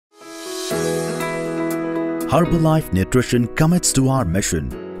Herbalife Nutrition commits to our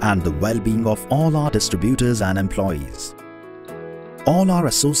mission and the well-being of all our distributors and employees. All our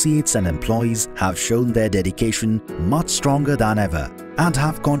associates and employees have shown their dedication much stronger than ever and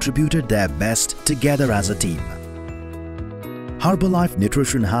have contributed their best together as a team. Herbalife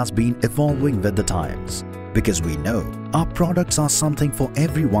Nutrition has been evolving with the times because we know our products are something for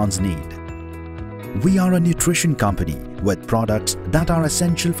everyone's need. We are a nutrition company with products that are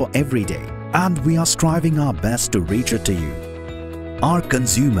essential for every day, and we are striving our best to reach it to you, our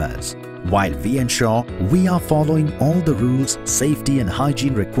consumers, while we ensure we are following all the rules, safety and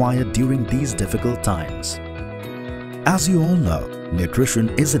hygiene required during these difficult times. As you all know, nutrition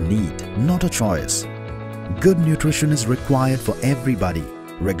is a need, not a choice. Good nutrition is required for everybody,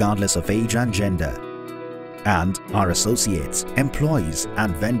 regardless of age and gender. And our associates, employees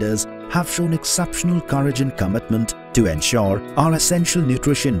and vendors have shown exceptional courage and commitment to ensure our essential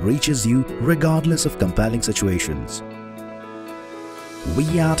nutrition reaches you regardless of compelling situations.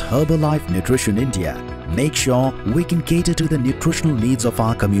 We at Herbalife Nutrition India make sure we can cater to the nutritional needs of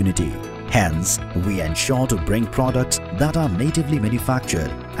our community. Hence, we ensure to bring products that are natively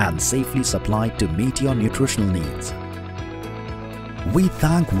manufactured and safely supplied to meet your nutritional needs. We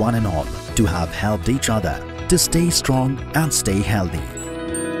thank one and all to have helped each other to stay strong and stay healthy.